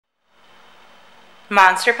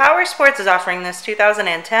Monster Powersports is offering this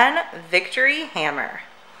 2010 Victory Hammer.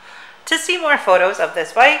 To see more photos of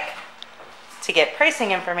this bike, to get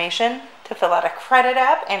pricing information, to fill out a credit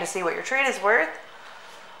app, and to see what your trade is worth,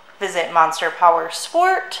 visit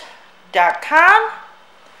monsterpowersport.com.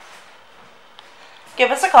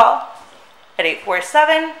 Give us a call at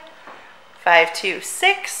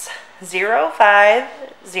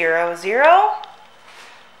 847-526-0500.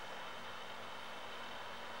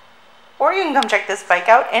 Or you can come check this bike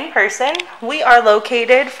out in person. We are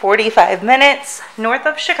located 45 minutes north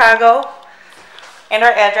of Chicago, and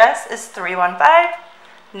our address is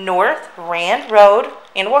 315 North Rand Road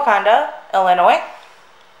in Wauconda, Illinois.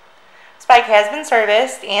 This bike has been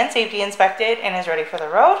serviced and safety inspected and is ready for the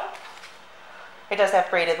road. It does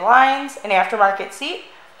have braided lines, an aftermarket seat,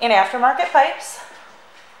 and aftermarket pipes.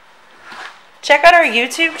 Check out our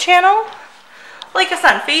YouTube channel. Like us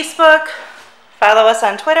on Facebook. Follow us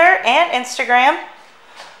on Twitter and Instagram.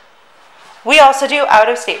 We also do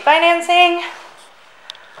out-of-state financing,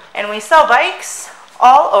 and we sell bikes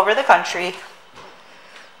all over the country.